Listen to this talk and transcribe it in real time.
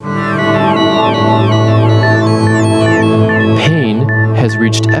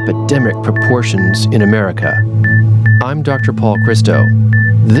reached epidemic proportions in America. I'm Dr. Paul Christo.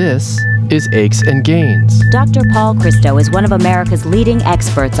 This is Aches and Gains. Dr. Paul Christo is one of America's leading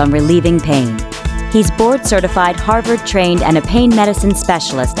experts on relieving pain. He's board-certified, Harvard-trained, and a pain medicine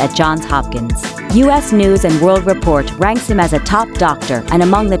specialist at Johns Hopkins. U.S. News & World Report ranks him as a top doctor and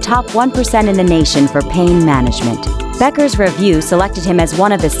among the top 1% in the nation for pain management. Becker's Review selected him as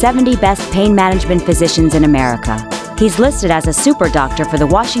one of the 70 best pain management physicians in America. He's listed as a super doctor for the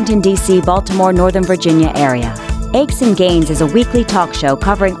Washington, D.C., Baltimore, Northern Virginia area. Aches and Gains is a weekly talk show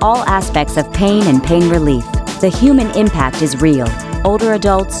covering all aspects of pain and pain relief. The human impact is real. Older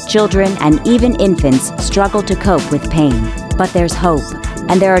adults, children, and even infants struggle to cope with pain. But there's hope,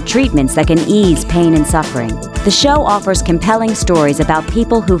 and there are treatments that can ease pain and suffering. The show offers compelling stories about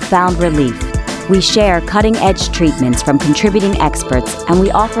people who've found relief. We share cutting-edge treatments from contributing experts, and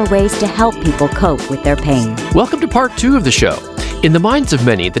we offer ways to help people cope with their pain. Welcome to part 2 of the show. In the minds of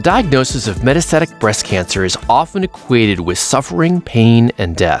many, the diagnosis of metastatic breast cancer is often equated with suffering, pain,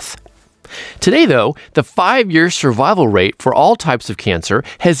 and death. Today, though, the 5-year survival rate for all types of cancer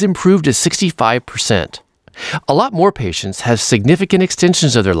has improved to 65%. A lot more patients have significant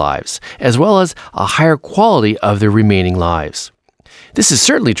extensions of their lives, as well as a higher quality of their remaining lives. This is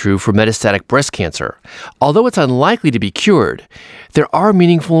certainly true for metastatic breast cancer. Although it's unlikely to be cured, there are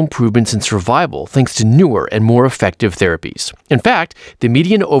meaningful improvements in survival thanks to newer and more effective therapies. In fact, the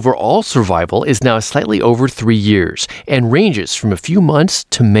median overall survival is now slightly over 3 years and ranges from a few months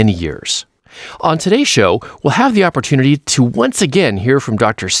to many years. On today's show, we'll have the opportunity to once again hear from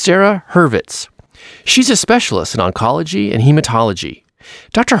Dr. Sarah Hurvitz. She's a specialist in oncology and hematology.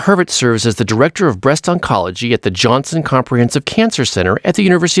 Dr. Hurvitz serves as the Director of Breast Oncology at the Johnson Comprehensive Cancer Center at the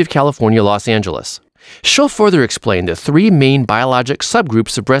University of California, Los Angeles. She'll further explain the 3 main biologic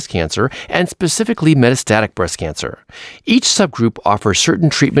subgroups of breast cancer and specifically metastatic breast cancer. Each subgroup offers certain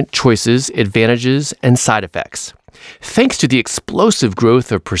treatment choices, advantages, and side effects. Thanks to the explosive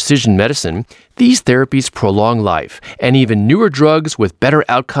growth of precision medicine, these therapies prolong life, and even newer drugs with better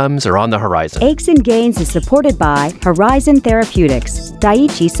outcomes are on the horizon. Aches and Gains is supported by Horizon Therapeutics,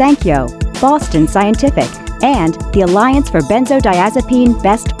 Daiichi Sankyo, Boston Scientific, and the Alliance for Benzodiazepine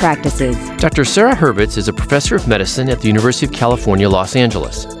Best Practices. Dr. Sarah Hurvitz is a professor of medicine at the University of California, Los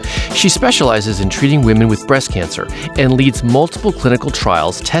Angeles. She specializes in treating women with breast cancer and leads multiple clinical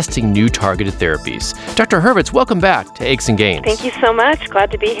trials testing new targeted therapies. Dr. Hurvitz, welcome back to Aches and Gains. Thank you so much.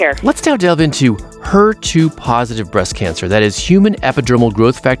 Glad to be here. Let's now delve into HER2-positive breast cancer, that is human epidermal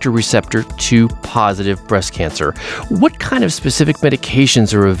growth factor receptor 2-positive breast cancer. What kind of specific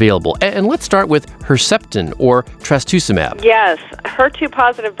medications are available? And let's start with Herceptin or trastuzumab. Yes,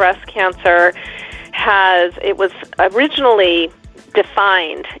 HER2-positive breast cancer it was originally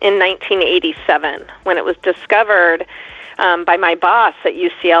defined in 1987 when it was discovered by my boss at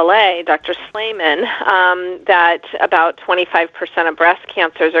UCLA, Dr. Slayman, that about 25% of breast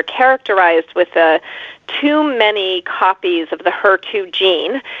cancers are characterized with too many copies of the HER2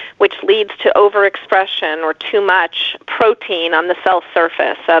 gene, which leads to overexpression or too much protein on the cell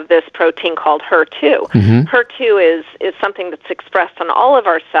surface of this protein called HER2. Mm-hmm. HER2 is something that's expressed on all of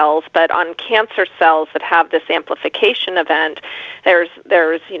our cells, but on cancer cells that have this amplification event, there's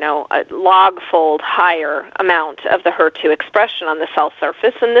a log-fold higher amount of the HER2 expression on the cell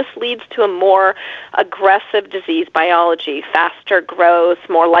surface, and this leads to a more aggressive disease biology, faster growth,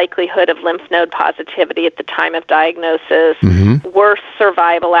 more likelihood of lymph node positivity at the time of diagnosis, worse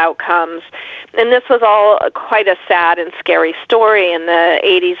survival outcomes. And this was all quite a sad and scary story in the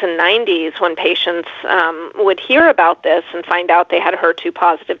 80s and 90s when patients would hear about this and find out they had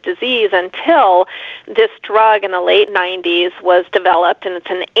HER2-positive disease until this drug in the late 90s was developed, and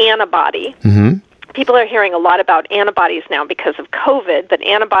it's an antibody. Mm-hmm. People are hearing a lot about antibodies now because of COVID, but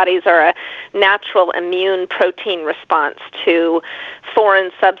antibodies are a natural immune protein response to foreign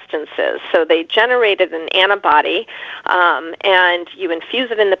substances. So they generated an antibody, and you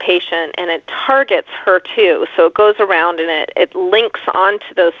infuse it in the patient, and it targets HER2. So it goes around and it links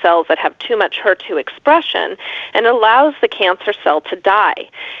onto those cells that have too much HER2 expression and allows the cancer cell to die.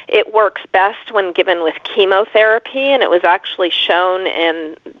 It works best when given with chemotherapy, and it was actually shown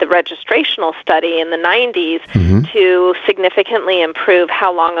in the registrational study in the 90s to significantly improve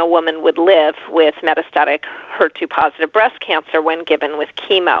how long a woman would live with metastatic HER2-positive breast cancer when given with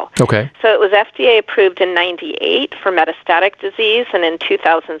chemo. Okay. So it was FDA approved in 98 for metastatic disease and in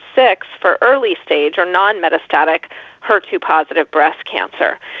 2006 for early stage or non-metastatic HER2-positive breast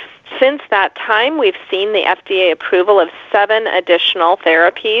cancer. Since that time, we've seen the FDA approval of 7 additional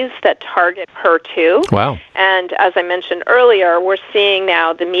therapies that target HER2. Wow. And as I mentioned earlier, we're seeing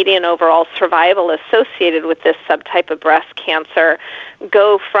now the median overall survival associated with this subtype of breast cancer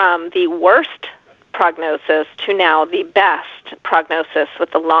go from the worst prognosis to now the best prognosis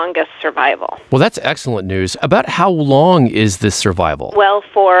with the longest survival. Well, that's excellent news. About how long is this survival? Well,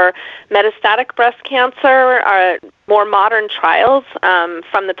 for metastatic breast cancer, more modern trials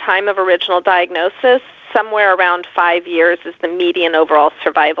from the time of original diagnosis, somewhere around 5 years is the median overall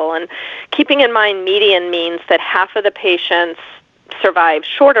survival. And keeping in mind median means that half of the patients survive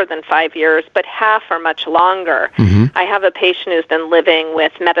shorter than 5 years, but half are much longer. I have a patient who's been living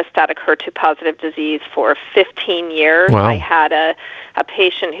with metastatic HER2-positive disease for 15 years. Wow. I had a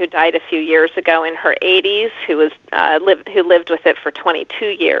patient who died a few years ago in her 80s who lived with it for 22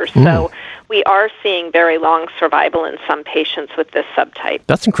 years. So we are seeing very long survival in some patients with this subtype.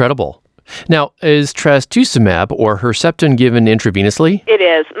 That's incredible. Now, is trastuzumab or Herceptin given intravenously? It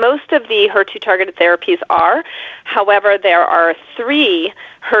is. Most of the HER2-targeted therapies are. However, there are 3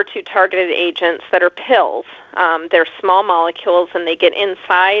 HER2-targeted agents that are pills. They're small molecules, and they get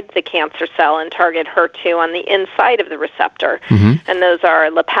inside the cancer cell and target HER2 on the inside of the receptor. And those are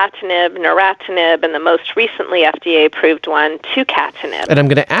lapatinib, neratinib, and the most recently FDA-approved one, tucatinib. And I'm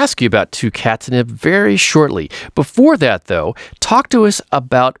going to ask you about tucatinib very shortly. Before that, though, talk to us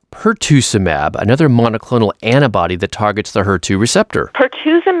about pertuzumab, another monoclonal antibody that targets the HER2 receptor.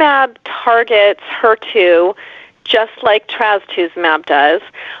 Pertuzumab targets HER2 just like trastuzumab does,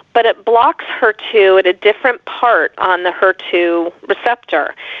 but it blocks HER2 at a different part on the HER2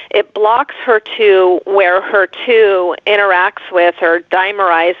 receptor. It blocks HER2 where HER2 interacts with or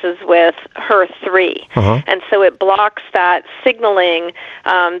dimerizes with HER3. And so it blocks that signaling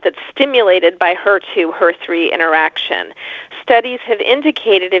that's stimulated by HER2-HER3 interaction. Studies have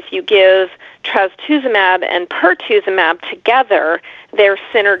indicated if you give trastuzumab and pertuzumab together, they're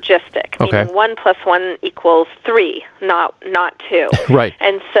synergistic, meaning 1 + 1 = 3, not 2. Right.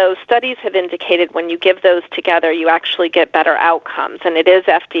 And so studies have indicated when you give those together, you actually get better outcomes. And it is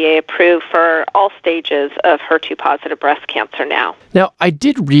FDA approved for all stages of HER2-positive breast cancer now. Now, I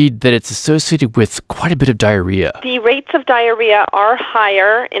did read that it's associated with quite a bit of diarrhea. The rates of diarrhea are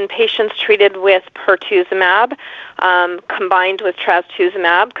higher in patients treated with pertuzumab combined with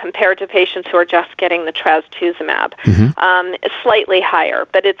trastuzumab compared to patients who are just getting the trastuzumab. Slightly higher,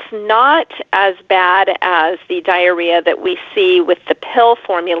 but it's not as bad as the diarrhea that we see with the pill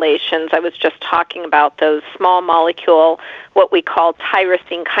formulations. I was just talking about those small molecule, what we call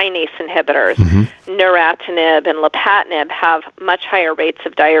tyrosine kinase inhibitors. Neratinib and lapatinib have much higher rates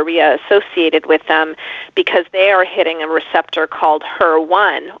of diarrhea associated with them because they are hitting a receptor called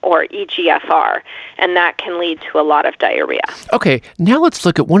HER1 or EGFR, and that can lead to a lot of diarrhea. Okay, now let's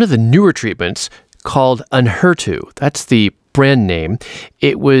look at one of the newer treatments called Enhertu. That's the brand name.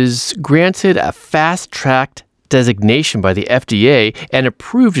 It was granted a fast-track designation by the FDA and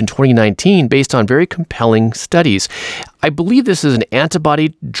approved in 2019 based on very compelling studies. I believe this is an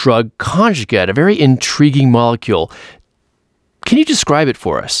antibody-drug conjugate, a very intriguing molecule. Can you describe it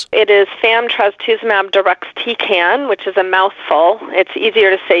for us? It is famtrastuzumab deruxtecan, which is a mouthful. It's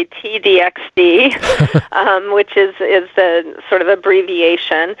easier to say TDXD, which is the sort of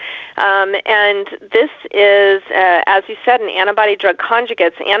abbreviation. And this is, as you said, an antibody-drug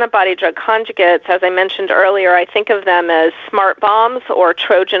conjugates. Antibody-drug conjugates, as I mentioned earlier, I think of them as smart bombs or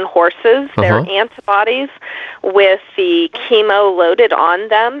Trojan horses. They're antibodies with the chemo loaded on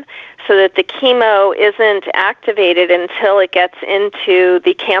them, so that the chemo isn't activated until it gets into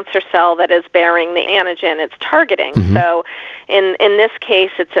the cancer cell that is bearing the antigen it's targeting. So in this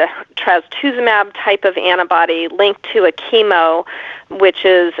case, it's a trastuzumab type of antibody linked to a chemo, which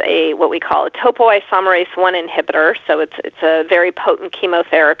is what we call a topoisomerase 1 inhibitor. So it's a very potent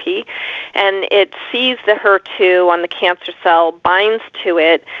chemotherapy. And it sees the HER2 on the cancer cell, binds to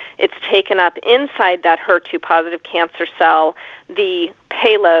it. It's taken up inside that HER2-positive cancer cell. The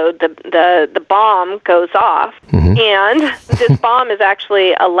payload, the bomb goes off, and this bomb is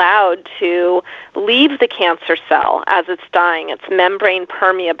actually allowed to leave the cancer cell as it's dying. It's membrane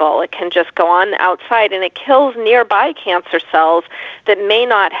permeable. It can just go on outside, and it kills nearby cancer cells that may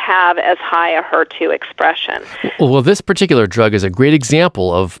not have as high a HER2 expression. Well, this particular drug is a great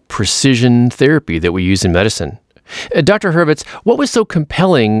example of precision therapy that we use in medicine. Dr. Hurvitz, what was so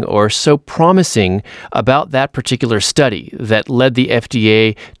compelling or so promising about that particular study that led the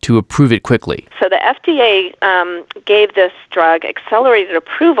FDA to approve it quickly? So the FDA gave this drug accelerated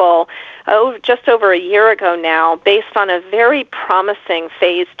approval just over a year ago now, based on a very promising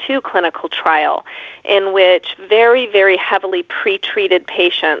phase 2 clinical trial in which very, very heavily pretreated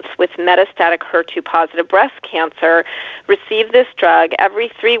patients with metastatic HER2-positive breast cancer received this drug every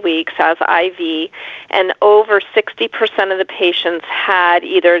 3 weeks as IV, and over 60% of the patients had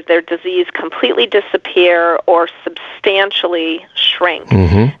either their disease completely disappear or substantially shrink.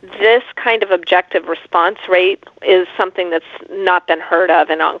 This kind of objective response rate is something that's not been heard of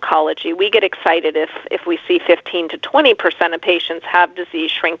in oncology. We get excited if we see 15 to 20% of patients have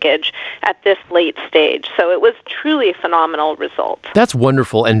disease shrinkage at this late stage. So it was truly a phenomenal result. That's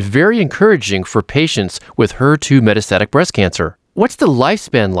wonderful and very encouraging for patients with HER2 metastatic breast cancer. What's the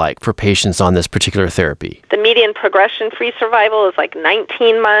lifespan like for patients on this particular therapy? The median progression-free survival is like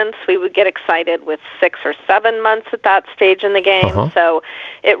 19 months. We would get excited with 6 or 7 months at that stage in the game. So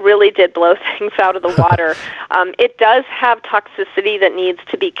it really did blow things out of the water. It does have toxicity that needs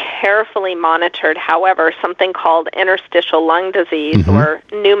to be carefully monitored. However, something called interstitial lung disease or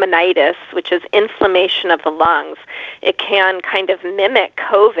pneumonitis, which is inflammation of the lungs, it can kind of mimic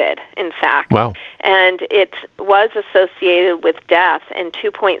COVID, in fact. Wow. And it was associated with death in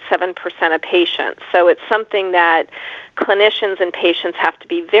 2.7% of patients. So it's something that clinicians and patients have to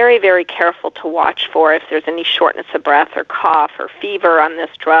be very, very careful to watch for. If there's any shortness of breath or cough or fever on this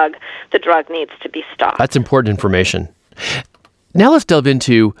drug, the drug needs to be stopped. That's important information. Now let's delve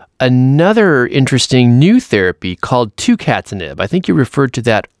into another interesting new therapy called tucatinib. I think you referred to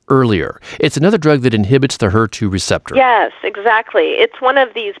that earlier. It's another drug that inhibits the HER2 receptor. Yes, exactly. It's one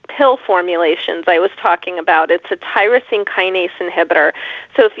of these pill formulations I was talking about. It's a tyrosine kinase inhibitor.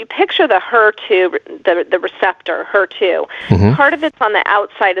 So if you picture the HER2, the receptor, HER2, part of it's on the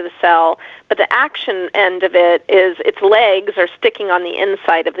outside of the cell, but the action end of it is its legs are sticking on the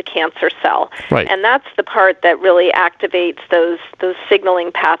inside of the cancer cell. Right. And that's the part that really activates those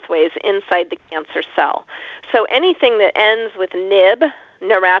signaling pathways inside the cancer cell. So anything that ends with nib,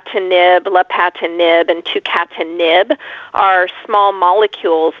 neratinib, lapatinib, and tucatinib are small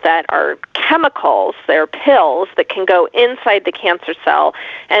molecules that are chemicals. They're pills that can go inside the cancer cell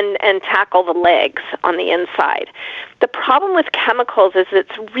and tackle the legs on the inside. The problem with chemicals is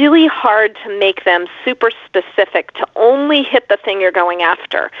it's really hard to make them super specific to only hit the thing you're going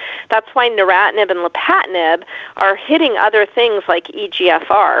after. That's why neratinib and lapatinib are hitting other things like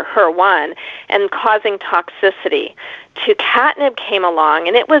EGFR, HER1, and causing toxicity. Tucatinib came along,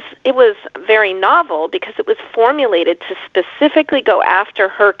 and it was very novel because it was formulated to specifically go after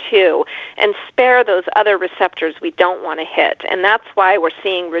HER2 and spare those other receptors we don't want to hit. And that's why we're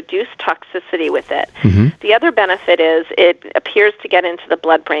seeing reduced toxicity with it. The other benefit is it appears to get into the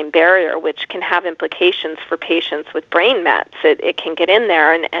blood-brain barrier, which can have implications for patients with brain mets. It can get in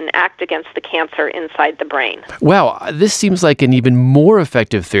there and act against the cancer inside the brain. Wow, this seems like an even more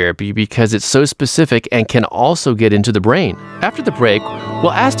effective therapy because it's so specific and can also get into the brain. After the break,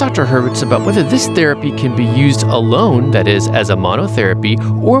 we'll ask Dr. Hurwitz about whether this therapy can be used alone, that is, as a monotherapy,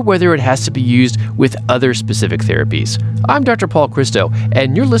 or whether it has to be used with other specific therapies. I'm Dr. Paul Christo,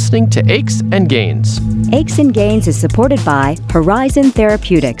 and you're listening to Aches and Gains. Aches and Gains is supported by Horizon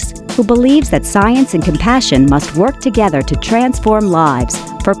Therapeutics, who believes that science and compassion must work together to transform lives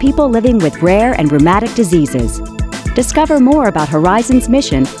for people living with rare and rheumatic diseases. Discover more about Horizon's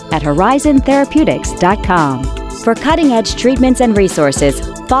mission at horizontherapeutics.com. For cutting-edge treatments and resources,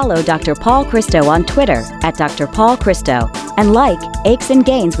 follow Dr. Paul Christo on Twitter at Dr. Paul Christo and like Aches and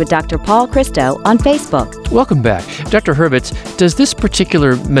Gains with Dr. Paul Christo on Facebook. Welcome back. Dr. Hurwitz, does this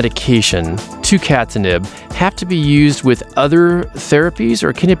particular medication, tucatinib, have to be used with other therapies,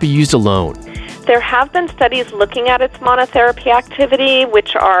 or can it be used alone? There have been studies looking at its monotherapy activity,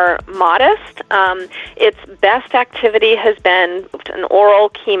 which are modest. Its best activity has been an oral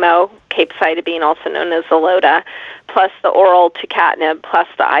chemo, capecitabine, also known as Xeloda, plus the oral tucatinib, plus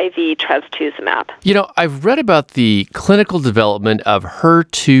the IV trastuzumab. You know, I've read about the clinical development of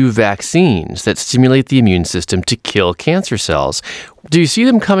HER2 vaccines that stimulate the immune system to kill cancer cells. Do you see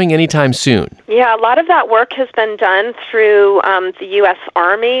them coming anytime soon? Yeah, a lot of that work has been done through the U.S.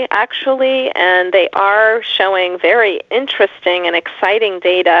 Army, actually, and they are showing very interesting and exciting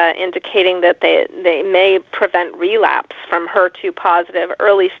data indicating that they may prevent relapse from HER2-positive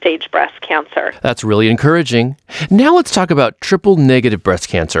early-stage breast cancer. That's really encouraging. Now let's talk about triple-negative breast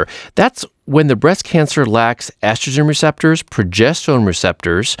cancer. That's when the breast cancer lacks estrogen receptors, progesterone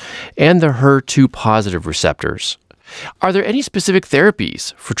receptors, and the HER2-positive receptors. Are there any specific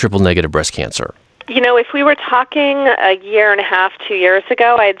therapies for triple-negative breast cancer? If we were talking a year and a half, 2 years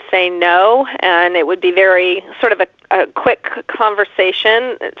ago, I'd say no, and it would be very sort of a quick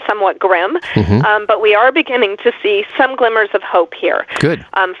conversation, somewhat grim. But we are beginning to see some glimmers of hope here. Good.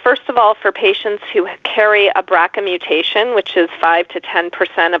 First of all, for patients who carry a BRCA mutation, which is 5 to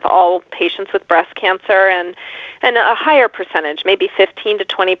 10% of all patients with breast cancer, and a higher percentage, maybe 15 to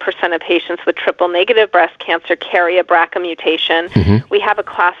 20% of patients with triple-negative breast cancer carry a BRCA mutation. We have a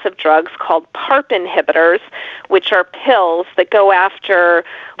class of drugs called PARP inhibitors, which are pills that go after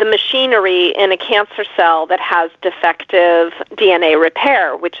the machinery in a cancer cell that has defective DNA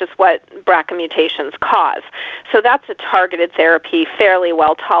repair, which is what BRCA mutations cause. So that's a targeted therapy, fairly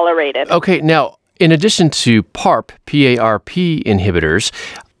well tolerated. Okay, now, in addition to PARP, P-A-R-P inhibitors,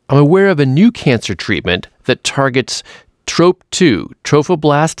 I'm aware of a new cancer treatment that targets TROP2,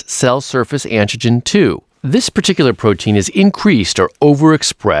 trophoblast cell surface antigen 2. This particular protein is increased or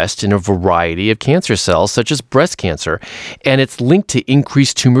overexpressed in a variety of cancer cells, such as breast cancer, and it's linked to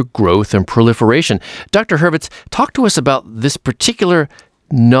increased tumor growth and proliferation. Dr. Hurvitz, talk to us about this particular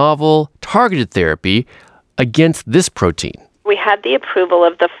novel targeted therapy against this protein. We had the approval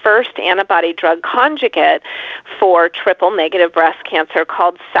of the first antibody-drug conjugate for triple-negative breast cancer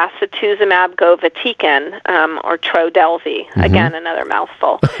called sacituzumab govitecan, or Trodelvy. Again, another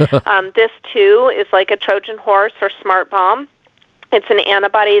mouthful. This, too, is like a Trojan horse or smart bomb. It's an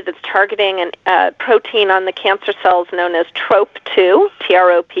antibody that's targeting a protein on the cancer cells known as TROP2,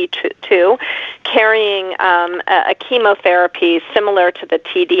 T-R-O-P-2, carrying a chemotherapy similar to the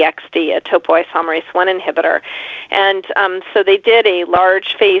T-DXd, a topoisomerase I inhibitor. And so they did a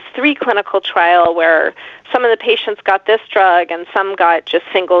large phase 3 clinical trial where some of the patients got this drug and some got just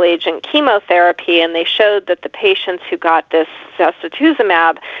single-agent chemotherapy, and they showed that the patients who got this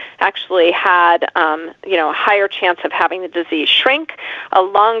sacituzumab actually had a higher chance of having the disease shrink, a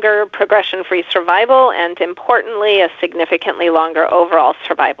longer progression-free survival, and importantly, a significantly longer overall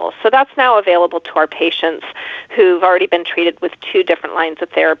survival. So that's now available to our patients who've already been treated with 2 different lines of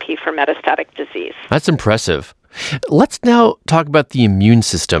therapy for metastatic disease. That's impressive. Let's now talk about the immune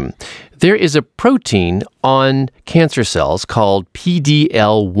system. There is a protein on cancer cells called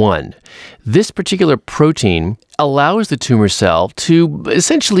PD-L1. This particular protein allows the tumor cell to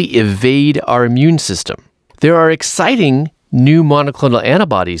essentially evade our immune system. There are exciting new monoclonal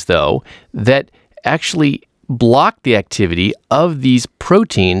antibodies, though, that actually block the activity of these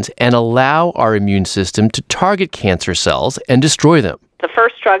proteins and allow our immune system to target cancer cells and destroy them. The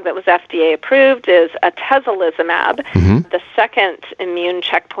first drug that was FDA approved is atezolizumab, the second immune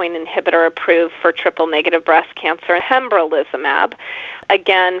checkpoint inhibitor approved for triple-negative breast cancer, pembrolizumab,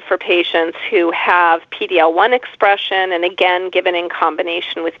 again for patients who have PD-L1 expression, and again given in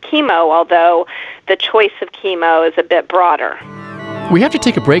combination with chemo, although the choice of chemo is a bit broader. We have to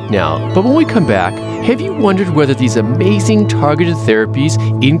take a break now, but when we come back, have you wondered whether these amazing targeted therapies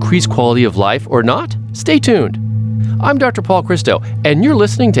increase quality of life or not? Stay tuned. I'm Dr. Paul Christo, and you're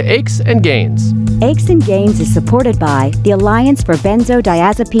listening to Aches and Gains. Aches and Gains is supported by the Alliance for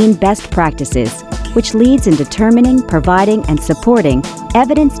Benzodiazepine Best Practices, which leads in determining, providing, and supporting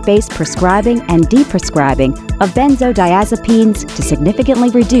evidence-based prescribing and deprescribing of benzodiazepines to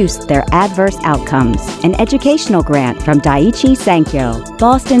significantly reduce their adverse outcomes. An educational grant from Daiichi Sankyo,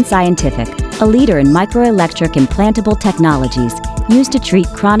 Boston Scientific, a leader in microelectric implantable technologies used to treat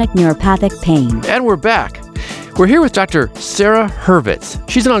chronic neuropathic pain. And we're back. We're here with Dr. Sarah Hurvitz.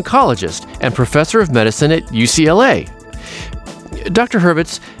 She's an oncologist and professor of medicine at UCLA. Dr.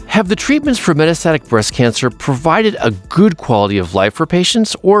 Hurvitz, have the treatments for metastatic breast cancer provided a good quality of life for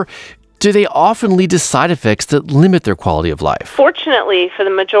patients, or do they often lead to side effects that limit their quality of life? Fortunately, for the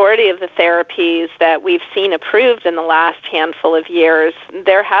majority of the therapies that we've seen approved in the last handful of years,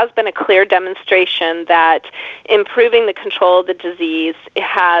 there has been a clear demonstration that improving the control of the disease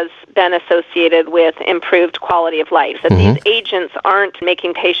has been associated with improved quality of life, that these agents aren't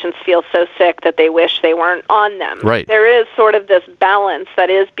making patients feel so sick that they wish they weren't on them. Right. There is sort of this balance that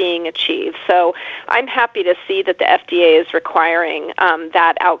is being achieved. So I'm happy to see that the FDA is requiring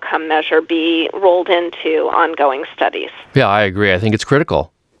that outcome measure be rolled into ongoing studies. Yeah, I agree. I think it's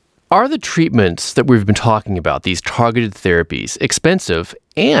critical. Are the treatments that we've been talking about, these targeted therapies, expensive,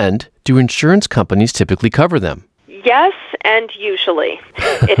 and do insurance companies typically cover them? Yes, and usually.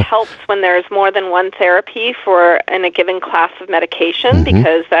 It helps when there's more than one therapy in a given class of medication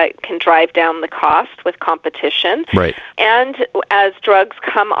because that can drive down the cost with competition. Right. And as drugs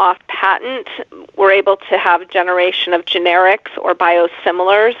come off patent, we're able to have generation of generics or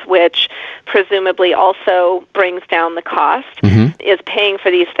biosimilars, which presumably also brings down the cost. Is paying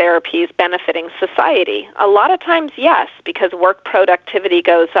for these therapies benefiting society? A lot of times, yes, because work productivity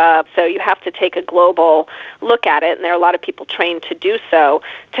goes up, so you have to take a global look at it, and there are a lot of people trained to do so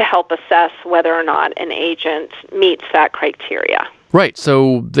to help assess whether or not an agent meets that criteria. Right,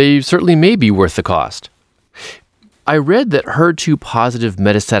 so they certainly may be worth the cost. I read that HER2-positive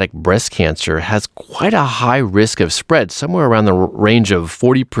metastatic breast cancer has quite a high risk of spread, somewhere around the range of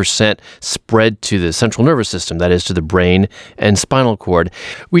 40% spread to the central nervous system, that is, to the brain and spinal cord.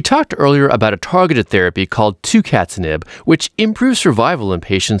 We talked earlier about a targeted therapy called tucatinib, which improves survival in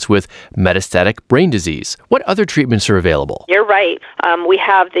patients with metastatic brain disease. What other treatments are available? You're right. We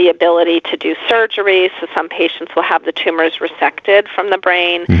have the ability to do surgery, so some patients will have the tumors resected from the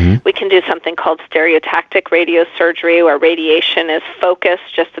brain. We can do something called stereotactic radiosurgery, where radiation is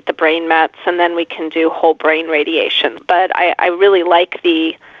focused just at the brain mets, and then we can do whole brain radiation. But I really like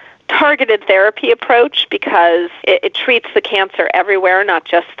the targeted therapy approach because it treats the cancer everywhere, not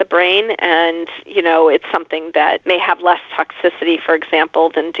just the brain, and it's something that may have less toxicity, for example,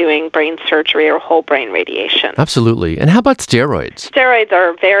 than doing brain surgery or whole brain radiation. Absolutely. And how about steroids? Steroids are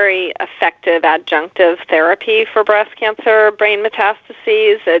a very effective adjunctive therapy for breast cancer brain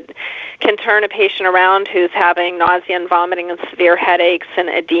metastases. It can turn a patient around who's having nausea and vomiting and severe headaches and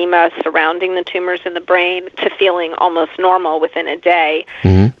edema surrounding the tumors in the brain to feeling almost normal within a day.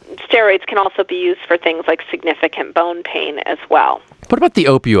 Steroids can also be used for things like significant bone pain as well. What about the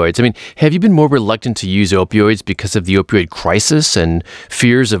opioids? I mean, have you been more reluctant to use opioids because of the opioid crisis and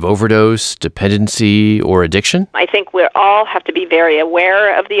fears of overdose, dependency, or addiction? I think we all have to be very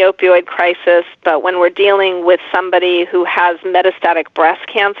aware of the opioid crisis, but when we're dealing with somebody who has metastatic breast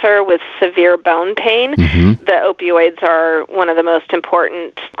cancer with severe bone pain, the opioids are one of the most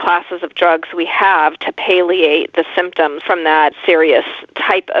important classes of drugs we have to palliate the symptoms from that serious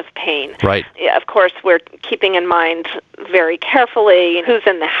type of pain. Right. Of course, we're keeping in mind very carefully who's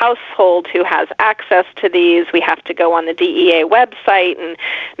in the household who has access to these. We have to go on the DEA website and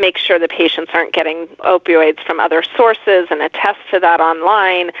make sure the patients aren't getting opioids from other sources and attest to that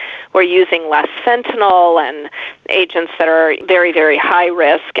online. We're using less fentanyl and agents that are very, very high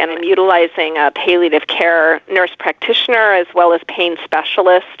risk, and I'm utilizing a palliative care nurse practitioner as well as pain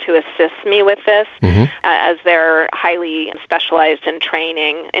specialists to assist me with this, as they're highly specialized in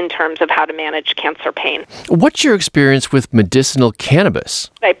training in terms of how to manage cancer pain. What's your experience with medicinal cannabis?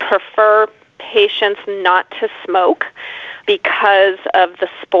 I prefer patients not to smoke because of the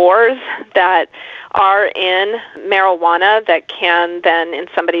spores that are in marijuana that can then, in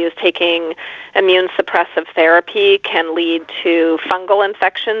somebody who's taking immune suppressive therapy, can lead to fungal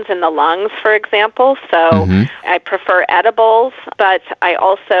infections in the lungs, for example. So I prefer edibles, but I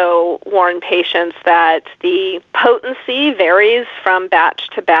also warn patients that the potency varies from batch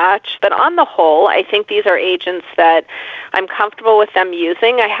to batch. But on the whole, I think these are agents that I'm comfortable with them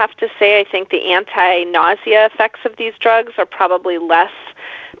using. I have to say, I think the anti-nausea effects of these drugs are probably less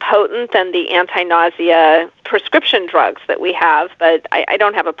potent than the anti-nausea prescription drugs that we have, but I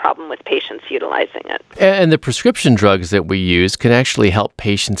don't have a problem with patients utilizing it. And the prescription drugs that we use can actually help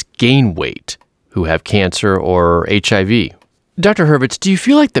patients gain weight who have cancer or HIV. Dr. Hurvitz, do you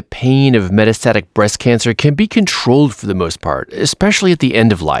feel like the pain of metastatic breast cancer can be controlled for the most part, especially at the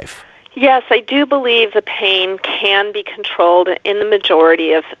end of life? Yes, I do believe the pain can be controlled in the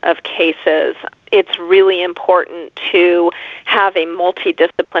majority of cases. It's really important to have a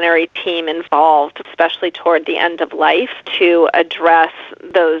multidisciplinary team involved, especially toward the end of life, to address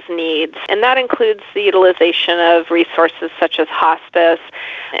those needs. And that includes the utilization of resources such as hospice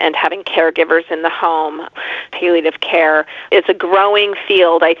and having caregivers in the home. Palliative care is a growing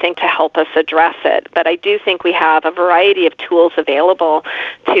field, I think, to help us address it. But I do think we have a variety of tools available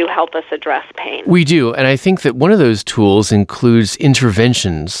to help us address pain. We do, and I think that one of those tools includes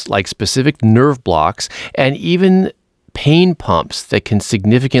interventions like specific nerve blocks and even pain pumps that can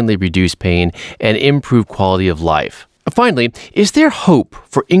significantly reduce pain and improve quality of life. Finally, is there hope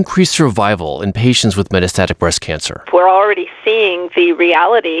for increased survival in patients with metastatic breast cancer? We're already seeing the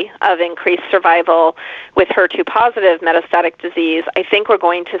reality of increased survival with HER2-positive metastatic disease. I think we're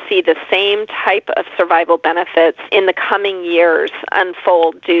going to see the same type of survival benefits in the coming years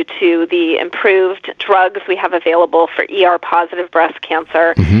unfold due to the improved drugs we have available for ER-positive breast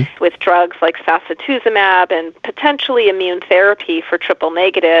cancer, with drugs like sacituzumab and potentially immune therapy for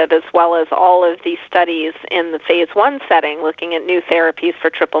triple-negative, as well as all of these studies in the phase 1 setting looking at new therapies for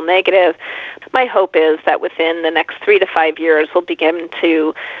triple-negative. My hope is that within the next 3 to 5 years, we'll begin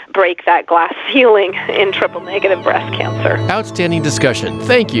to break that glass ceiling in triple-negative breast cancer. Outstanding discussion.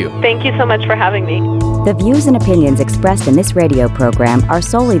 Thank you. Thank you so much for having me. The views and opinions expressed in this radio program are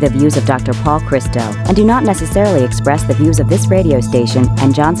solely the views of Dr. Paul Christo and do not necessarily express the views of this radio station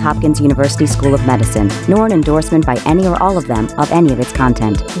and Johns Hopkins University School of Medicine, nor an endorsement by any or all of them of any of its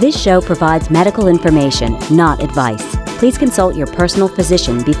content. This show provides medical information, not advice. Please consult your personal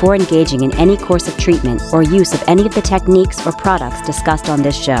physician before engaging in any course of treatment or use of any of the techniques or products discussed on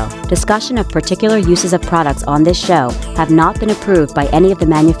this show. Discussion of particular uses of products on this show have not been approved by any of the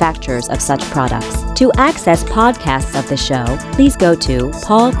manufacturers of such products. To access podcasts of the show, please go to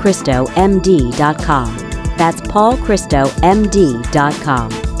paulchristomd.com. That's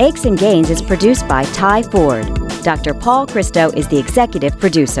paulchristomd.com. Aches and Gains is produced by Ty Ford. Dr. Paul Christo is the executive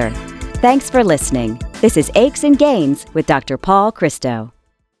producer. Thanks for listening. This is Aches and Gains with Dr. Paul Christo.